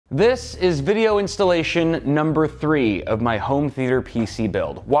This is video installation number 3 of my home theater PC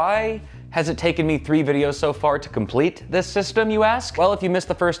build. Why has it taken me 3 videos so far to complete this system, you ask? Well, if you missed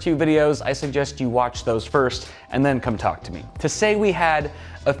the first 2 videos, I suggest you watch those first and then come talk to me. To say we had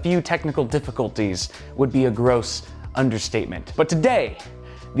a few technical difficulties would be a gross understatement. But today,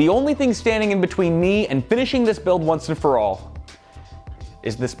 the only thing standing in between me and finishing this build once and for all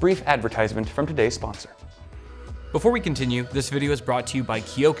is this brief advertisement from today's sponsor. Before we continue, this video is brought to you by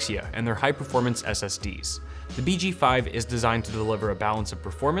Kioxia and their high-performance SSDs. The BG5 is designed to deliver a balance of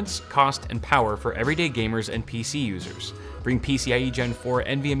performance, cost, and power for everyday gamers and PC users. Bring PCIe Gen 4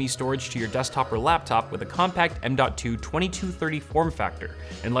 NVMe storage to your desktop or laptop with a compact M.2 2230 form factor,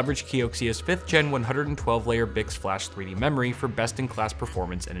 and leverage Kioxia's 5th Gen 112-layer BICS Flash 3D memory for best-in-class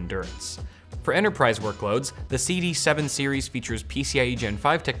performance and endurance. For enterprise workloads, the CD7 series features PCIe Gen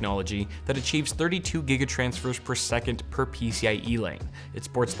 5 technology that achieves 32 gigatransfers per second per PCIe lane. It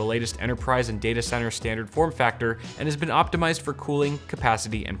sports the latest enterprise and data center standard form factor and has been optimized for cooling,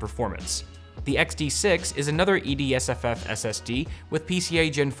 capacity, and performance. The XD6 is another EDSFF SSD with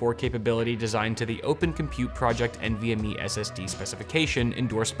PCIe Gen 4 capability designed to the Open Compute Project NVMe SSD specification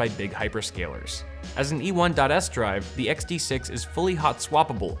endorsed by big hyperscalers. As an E1.S drive, the XD6 is fully hot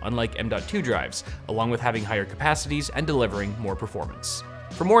swappable, unlike M.2 drives, along with having higher capacities and delivering more performance.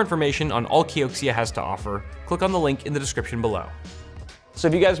 For more information on all Kioxia has to offer, click on the link in the description below. So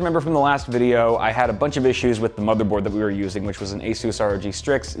if you guys remember from the last video, I had a bunch of issues with the motherboard that we were using, which was an Asus ROG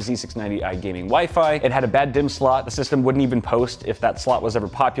Strix Z690i gaming Wi-Fi. It had a bad DIMM slot. The system wouldn't even post if that slot was ever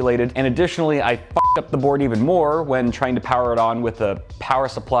populated. And additionally, I fucked up the board even more when trying to power it on with a power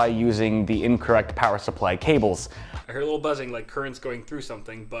supply using the incorrect power supply cables. I heard a little buzzing like current's going through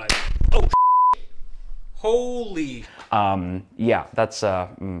something, but oh, holy. Yeah, that's,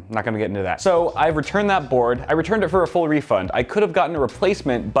 not gonna get into that. So I've returned that board. I returned it for a full refund. I could have gotten a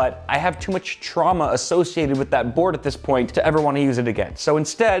replacement, but I have too much trauma associated with that board at this point to ever want to use it again. So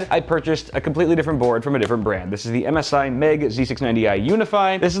instead, I purchased a completely different board from a different brand. This is the MSI MEG Z690i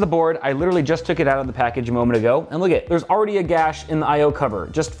Unify. This is the board. I literally just took it out of the package a moment ago, and look at, there's already a gash in the IO cover,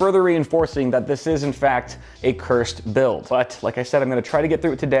 just further reinforcing that this is in fact a cursed build. But like I said, I'm gonna try to get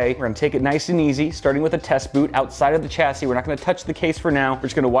through it today. We're gonna take it nice and easy, starting with a test boot outside of the chassis. We're not gonna touch the case for now. We're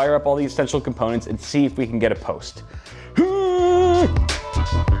just gonna wire up all the essential components and see if we can get a post.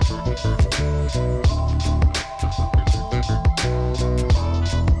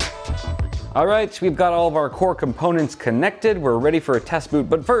 All right, we've got all of our core components connected. We're ready for a test boot,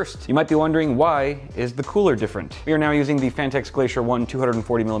 but first, you might be wondering, why is the cooler different? We are now using the Phanteks Glacier 1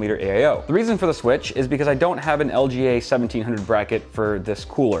 240mm AIO. The reason for the switch is because I don't have an LGA 1700 bracket for this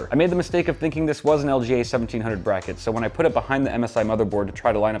cooler. I made the mistake of thinking this was an LGA 1700 bracket, so when I put it behind the MSI motherboard to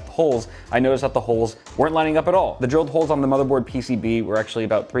try to line up the holes, I noticed that the holes weren't lining up at all. The drilled holes on the motherboard PCB were actually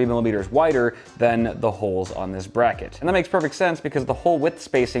about 3mm wider than the holes on this bracket. And that makes perfect sense because the hole width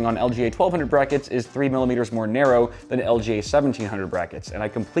spacing on LGA 1200 brackets is 3mm more narrow than LGA 1700 brackets, and I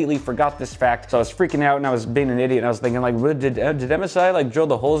completely forgot this fact, so I was freaking out and I was being an idiot and I was thinking like, did MSI like drill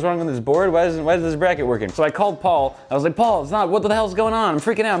the holes wrong on this board? Why is this bracket working? So I called Paul. I was like, Paul, it's not, what the hell's going on? I'm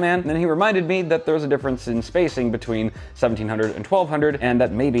freaking out, man. And then he reminded me that there was a difference in spacing between 1700 and 1200, and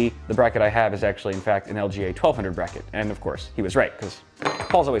that maybe the bracket I have is actually in fact an LGA 1200 bracket. And of course, he was right, because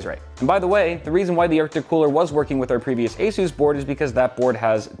Paul's always right. And by the way, the reason why the Arctic cooler was working with our previous Asus board is because that board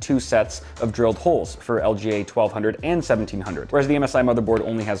has 2 sets of drilled holes for LGA 1200 and 1700, whereas the MSI motherboard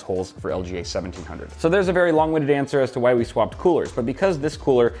only has holes for LGA 1700. So there's a very long-winded answer as to why we swapped coolers, but because this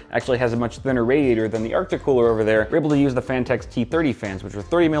cooler actually has a much thinner radiator than the Arctic cooler over there, we're able to use the Phanteks T30 fans, which are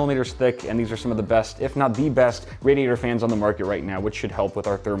 30mm thick, and these are some of the best, if not the best, radiator fans on the market right now, which should help with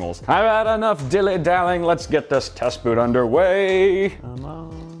our thermals. I've had enough dilly-dallying, let's get this test boot underway. Come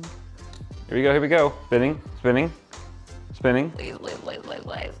on. Here we go, here we go. Spinning, spinning, spinning.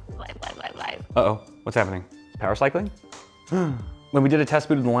 Uh-oh, what's happening? Power cycling? When we did a test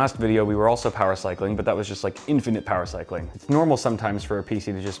boot in the last video, we were also power cycling, but that was just like infinite power cycling. It's normal sometimes for a PC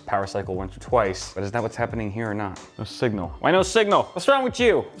to just power cycle once or twice, but is that what's happening here or not? No signal. Why no signal? What's wrong with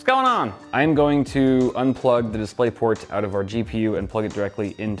you? What's going on? I'm going to unplug the display port out of our GPU and plug it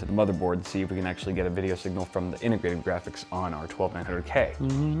directly into the motherboard and see if we can actually get a video signal from the integrated graphics on our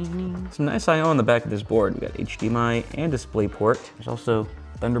 12900K. Some nice I/O on the back of this board. We got HDMI and display port. There's also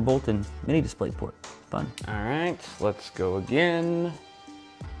Thunderbolt and mini display port. Fun. All right, let's go again.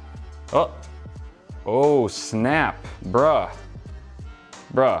 Oh snap, bruh,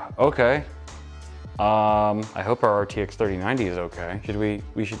 okay. I hope our RTX 3090 is okay.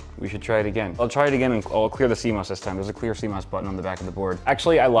 We should try it again. I'll try it again and I'll clear the CMOS this time. There's a clear CMOS button on the back of the board.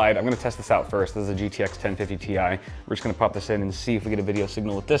 Actually, I lied. I'm gonna test this out first. This is a GTX 1050 Ti. We're just gonna pop this in and see if we get a video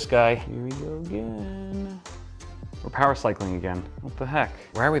signal with this guy. Here we go again. We're power cycling again. What the heck?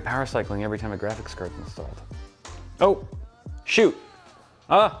 Why are we power cycling every time a graphics card's installed? Oh, shoot.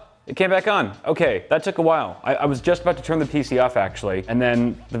 It came back on. Okay, that took a while. I was just about to turn the PC off actually, and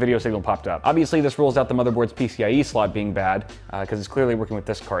then the video signal popped up. Obviously this rules out the motherboard's PCIe slot being bad, because it's clearly working with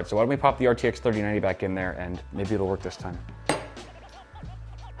this card. So why don't we pop the RTX 3090 back in there and maybe it'll work this time.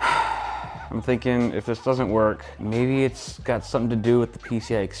 I'm thinking if this doesn't work, maybe it's got something to do with the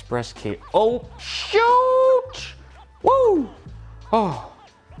PCI Express cable. Oh, shoot! Woo!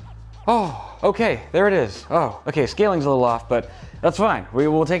 Oh, okay, there it is. Oh, okay, scaling's a little off, but that's fine. We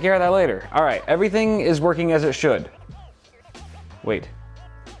will take care of that later. All right, everything is working as it should. Wait,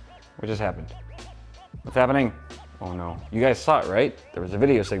 what just happened? What's happening? Oh no, you guys saw it, right? There was a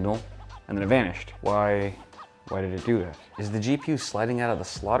video signal and then it vanished. Why did it do that? Is the GPU sliding out of the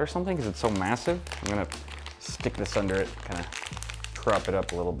slot or something? Because it's so massive? I'm gonna stick this under it, kind of prop it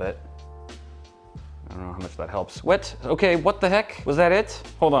up a little bit. I don't know how much that helps. What? Okay, what the heck? Was that it?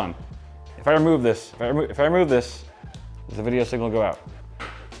 Hold on. If I remove this, if I remove this, does the video signal go out?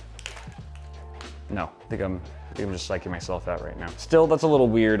 No, I think I'm just psyching myself out right now. Still, that's a little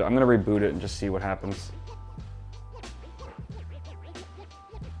weird. I'm gonna reboot it and just see what happens.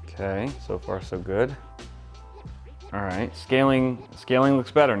 Okay, so far so good. All right, scaling looks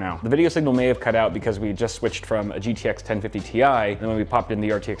better now. The video signal may have cut out because we just switched from a GTX 1050 Ti, and when we popped in the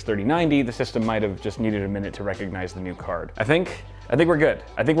RTX 3090, the system might have just needed a minute to recognize the new card. I think we're good.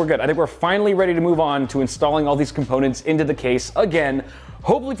 I think we're finally ready to move on to installing all these components into the case again,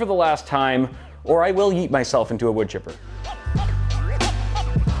 hopefully for the last time, or I will yeet myself into a wood chipper.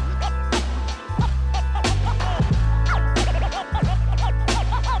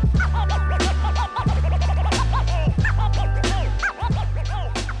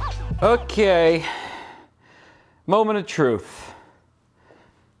 Okay, moment of truth.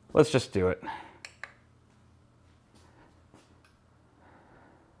 Let's just do it.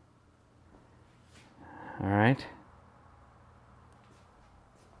 All right.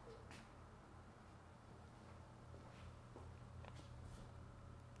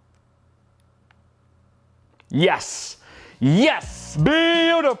 Yes! Yes!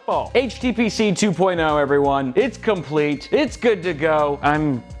 Beautiful! HTPC 2.0, everyone. It's complete. It's good to go.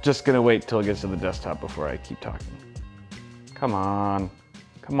 I'm just gonna wait till it gets to the desktop before I keep talking. Come on.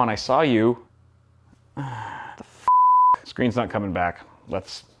 Come on, I saw you. The f***? Screen's not coming back.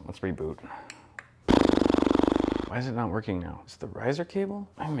 Let's reboot. Why is it not working now? Is it the riser cable?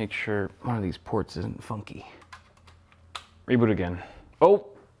 I make sure one of these ports isn't funky. Reboot again. Oh,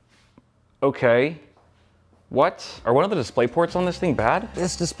 okay. What? Are one of the display ports on this thing bad?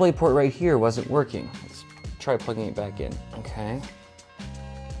 This display port right here wasn't working. Let's try plugging it back in. Okay.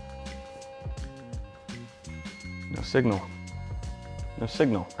 No signal. No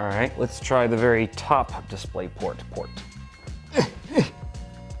signal. All right, let's try the very top display port.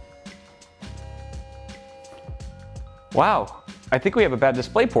 Wow, I think we have a bad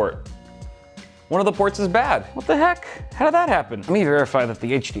display port. One of the ports is bad. What the heck? How did that happen? Let me verify that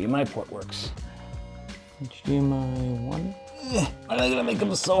the HDMI port works. HDMI 1? Why are they gonna make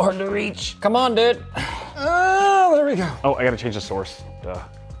them so hard to reach? Come on, dude. Oh, there we go. Oh, I gotta change the source. Duh.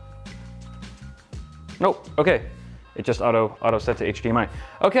 Nope, okay. It just auto set to HDMI.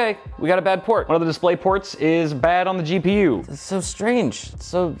 Okay, we got a bad port. One of the display ports is bad on the GPU. It's so strange. It's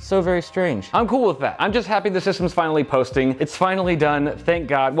so very strange. I'm cool with that. I'm just happy the system's finally posting. It's finally done, thank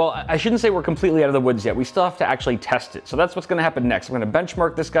God. Well, I shouldn't say we're completely out of the woods yet. We still have to actually test it. So that's what's gonna happen next. I'm gonna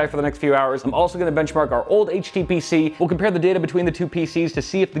benchmark this guy for the next few hours. I'm also gonna benchmark our old HTPC. We'll compare the data between the two PCs to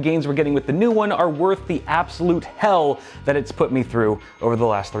see if the gains we're getting with the new one are worth the absolute hell that it's put me through over the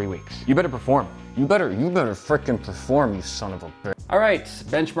last 3 weeks. You better perform. You better frickin' perform, you son of a bitch. All right,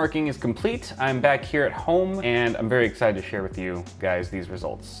 benchmarking is complete. I'm back here at home and I'm very excited to share with you guys these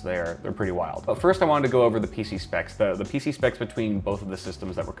results. They're pretty wild. But first I wanted to go over the PC specs, the PC specs between both of the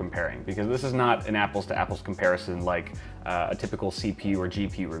systems that we're comparing, because this is not an apples to apples comparison like a typical CPU or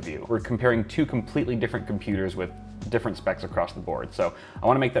GPU review. We're comparing two completely different computers with different specs across the board. So I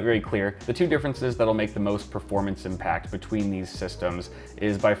want to make that very clear. The two differences that'll make the most performance impact between these systems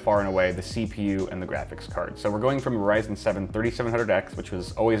is by far and away the CPU GPU and the graphics card. So we're going from a Ryzen 7 3700X, which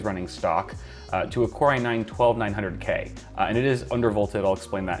was always running stock, to a Core i9 12900K. And it is undervolted, I'll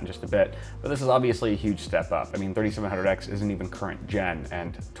explain that in just a bit, but this is obviously a huge step up. I mean, 3700X isn't even current gen,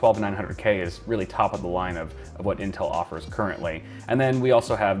 and 12900K is really top of the line of what Intel offers currently. And then we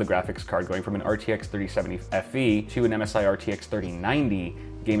also have the graphics card going from an RTX 3070 FE to an MSI RTX 3090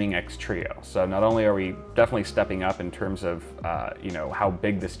 Gaming X Trio. So not only are we definitely stepping up in terms of you know, how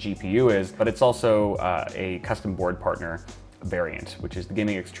big this GPU is, but it's also a custom board partner variant, which is the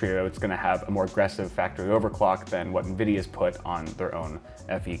Gaming X Trio. It's going to have a more aggressive factory overclock than what NVIDIA's put on their own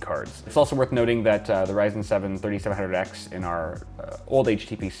FE cards. It's also worth noting that the Ryzen 7 3700X in our old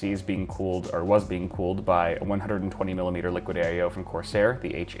HTPC is being cooled, or was being cooled, by a 120mm liquid AIO from Corsair, the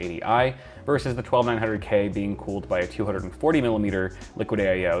H80i, versus the 12900K being cooled by a 240mm liquid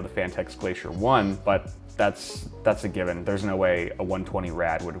AIO, the Fantex Glacier 1, but that's a given. There's no way a 120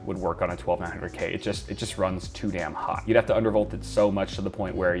 rad would work on a 12900K. It just runs too damn hot. You'd have to undervolt it so much to the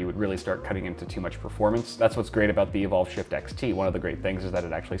point where you would really start cutting into too much performance. That's what's great about the Evolve Shift XT. One of the great things is that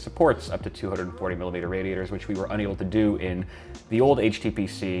it actually supports up to 240mm radiators, which we were unable to do in the old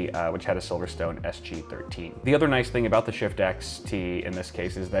HTPC, which had a Silverstone SG13. The other nice thing about the Shift XT in this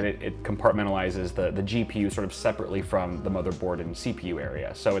case is that it compartmentalizes the GPU sort of separately from the motherboard and CPU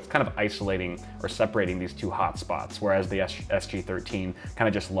area. So it's kind of isolating or separating these two hot spots, whereas the SG13 kind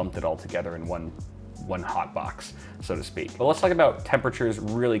of just lumped it all together in one hot box, so to speak. But let's talk about temperatures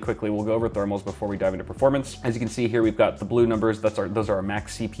really quickly. We'll go over thermals before we dive into performance. As you can see here, we've got the blue numbers. Those are our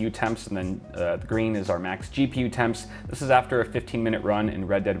max CPU temps, and then the green is our max GPU temps. This is after a 15-minute run in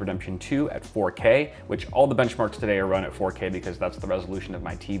Red Dead Redemption 2 at 4K, which all the benchmarks today are run at 4K because that's the resolution of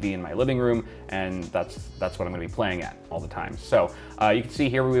my TV in my living room, and that's what I'm going to be playing at all the time. So you can see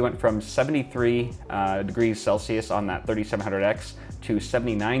here we went from 73 degrees Celsius on that 3700X to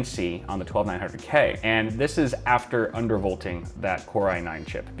 79C on the 12900K. And this is after undervolting that Core i9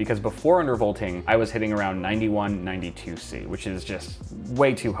 chip, because before undervolting, I was hitting around 91, 92C, which is just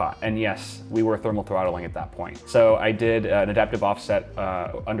way too hot. And yes, we were thermal throttling at that point. So I did an adaptive offset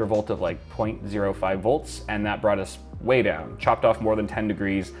undervolt of like 0.05 volts, and that brought us way down, chopped off more than 10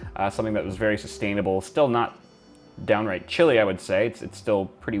 degrees, something that was very sustainable, still not downright chilly, I would say. It's still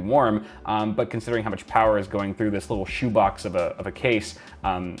pretty warm, but considering how much power is going through this little shoebox of a case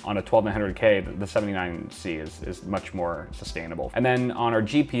on a 12900K, the 79C is much more sustainable. And then on our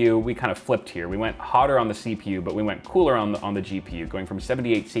GPU, we kind of flipped here. We went hotter on the CPU, but we went cooler on the GPU, going from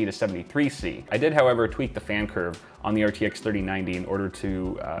 78C to 73C. I did, however, tweak the fan curve on the RTX 3090 in order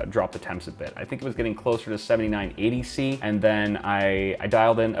to drop the temps a bit. I think it was getting closer to 7980C, and then I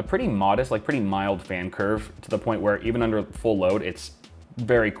dialed in a pretty modest, like pretty mild fan curve to the point where even under full load, it's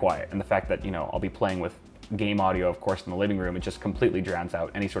very quiet. And the fact that, you know, I'll be playing with game audio, of course, in the living room, it just completely drowns out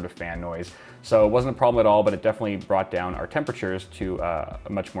any sort of fan noise. So it wasn't a problem at all, but it definitely brought down our temperatures to a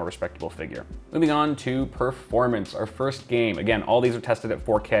much more respectable figure. Moving on to performance, our first game. Again, all these are tested at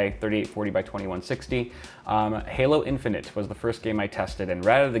 4K, 3840 by 2160. Halo Infinite was the first game I tested, and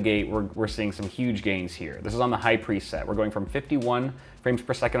right out of the gate, we're seeing some huge gains here. This is on the high preset. We're going from 51 frames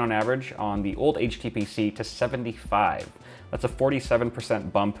per second on average on the old HTPC to 75. That's a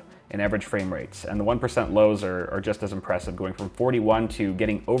 47% bump in average frame rates, and the 1% lows are just as impressive, going from 41 to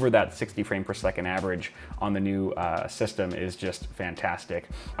getting over that 60 frame per second average on the new system is just fantastic.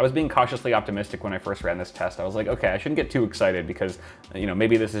 I was being cautiously optimistic when I first ran this test. I was like, okay, I shouldn't get too excited because, you know,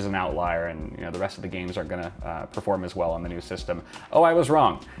 maybe this is an outlier and, you know, the rest of the games aren't gonna perform as well on the new system. Oh, I was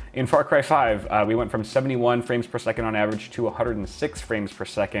wrong. In Far Cry 5, we went from 71 frames per second on average to 106 frames per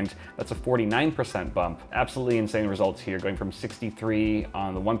second. That's a 49% bump. Absolutely insane results here, going from 63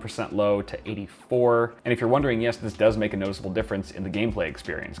 on the 1% low to 84. And if you're wondering, yes, this does make a noticeable difference in the gameplay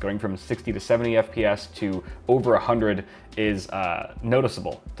experience. Going from 60 to 70 FPS to over 100 is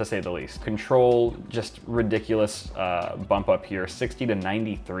noticeable, to say the least. Control, just ridiculous bump up here, 60 to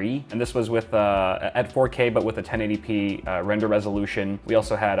 93. And this was with at 4K, but with a 1080p render resolution. We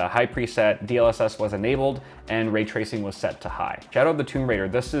also had a high preset, DLSS was enabled, and ray tracing was set to high. Shadow of the Tomb Raider,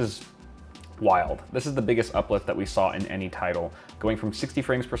 this is wild. This is the biggest uplift that we saw in any title, going from 60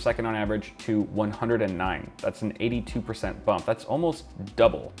 frames per second on average to 109. That's an 82% bump. That's almost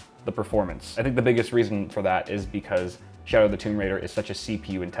double the performance. I think the biggest reason for that is because Shadow of the Tomb Raider is such a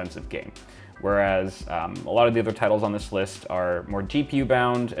CPU intensive game. Whereas a lot of the other titles on this list are more GPU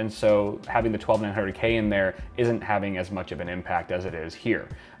bound, and so having the 12900K in there isn't having as much of an impact as it is here.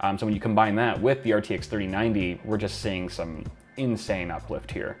 So when you combine that with the RTX 3090, we're just seeing some insane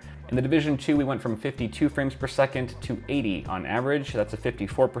uplift here. In the Division 2, we went from 52 frames per second to 80 on average. That's a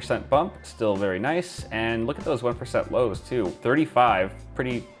 54% bump, still very nice. And look at those 1% lows too. 35,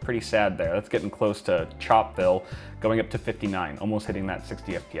 pretty sad there. That's getting close to Chopville, going up to 59, almost hitting that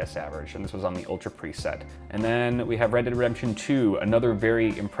 60 FPS average. And this was on the Ultra preset. And then we have Red Dead Redemption 2, another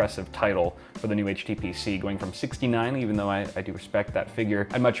very impressive title for the new HTPC, going from 69, even though I do respect that figure.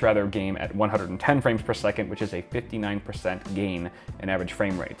 I'd much rather game at 110 frames per second, which is a 59% gain in average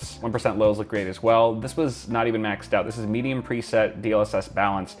frame rates. 1% lows look great as well. This was not even maxed out. This is medium preset DLSS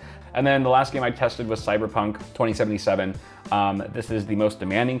balance. And then the last game I tested was Cyberpunk 2077. This is the most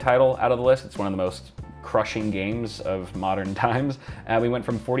demanding title out of the list. It's one of the most crushing games of modern times. We went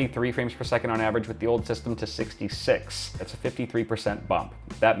from 43 frames per second on average with the old system to 66. That's a 53% bump.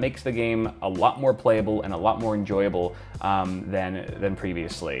 That makes the game a lot more playable and a lot more enjoyable than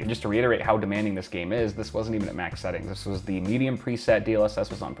previously. Just to reiterate how demanding this game is, this wasn't even at max settings. This was the medium preset,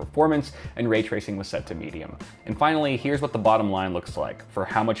 DLSS was on performance, and ray tracing was set to medium. And finally, here's what the bottom line looks like for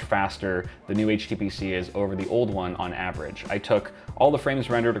how much faster the new HTPC is over the old one on average. I took all the frames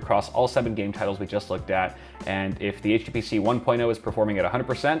rendered across all 7 game titles we just looked at, and if the HTPC 1.0 is performing at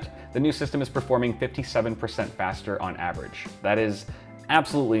 100%, the new system is performing 57% faster on average. That is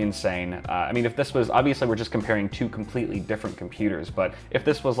absolutely insane. I mean, if this was, obviously we're just comparing 2 completely different computers, but if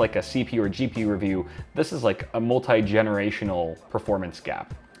this was like a CPU or GPU review, this is like a multi-generational performance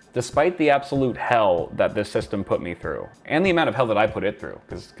gap. Despite the absolute hell that this system put me through, and the amount of hell that I put it through,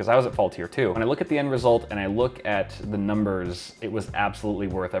 because I was at fault here too. When I look at the end result and I look at the numbers, it was absolutely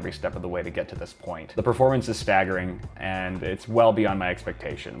worth every step of the way to get to this point. The performance is staggering, and it's well beyond my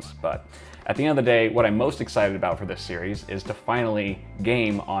expectations, but at the end of the day, what I'm most excited about for this series is to finally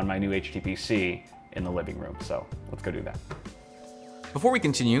game on my new HTPC in the living room, so let's go do that. Before we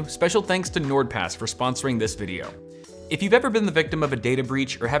continue, special thanks to NordPass for sponsoring this video. If you've ever been the victim of a data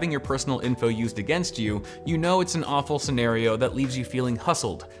breach or having your personal info used against you, you know it's an awful scenario that leaves you feeling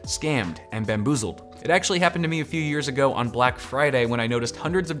hustled, scammed, and bamboozled. It actually happened to me a few years ago on Black Friday when I noticed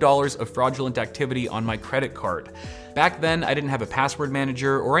hundreds of dollars of fraudulent activity on my credit card. Back then, I didn't have a password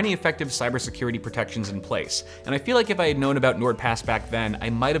manager or any effective cybersecurity protections in place, and I feel like if I had known about NordPass back then, I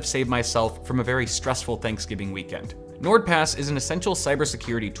might have saved myself from a very stressful Thanksgiving weekend. NordPass is an essential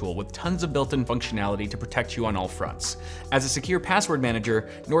cybersecurity tool with tons of built-in functionality to protect you on all fronts. As a secure password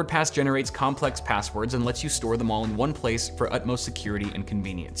manager, NordPass generates complex passwords and lets you store them all in one place for utmost security and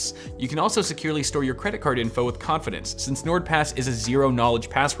convenience. You can also securely store your credit card info with confidence, since NordPass is a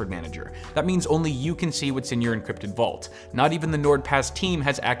zero-knowledge password manager. That means only you can see what's in your encrypted vault. Not even the NordPass team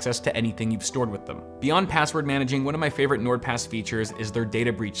has access to anything you've stored with them. Beyond password managing, one of my favorite NordPass features is their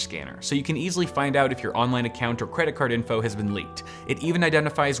data breach scanner, so you can easily find out if your online account or credit card info has been leaked. It even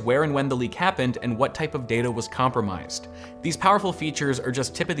identifies where and when the leak happened and what type of data was compromised. These powerful features are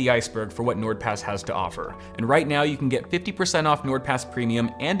just tip of the iceberg for what NordPass has to offer. And right now you can get 50% off NordPass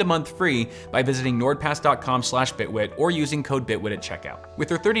Premium and a month free by visiting nordpass.com/bitwit or using code BITWIT at checkout. With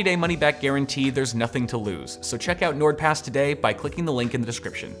their 30-day money-back guarantee, there's nothing to lose. So check out NordPass today by clicking the link in the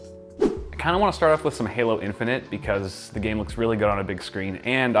description. I kind of want to start off with some Halo Infinite because the game looks really good on a big screen,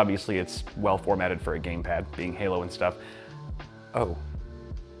 and obviously it's well formatted for a gamepad, being Halo and stuff. Oh.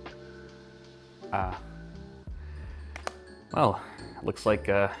 Well, looks like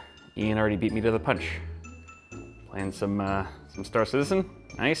Ian already beat me to the punch. Playing some Star Citizen,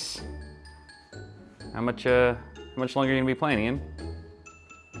 nice. How much longer are you gonna be playing, Ian?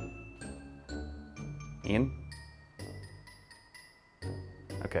 Ian?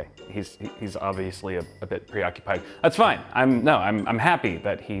 Okay, he's obviously a bit preoccupied. That's fine. I'm happy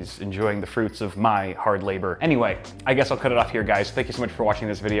that he's enjoying the fruits of my hard labor. Anyway, I guess I'll cut it off here, guys. Thank you so much for watching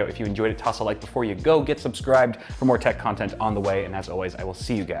this video. If you enjoyed it, toss a like before you go. Get subscribed for more tech content on the way. And as always, I will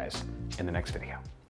see you guys in the next video.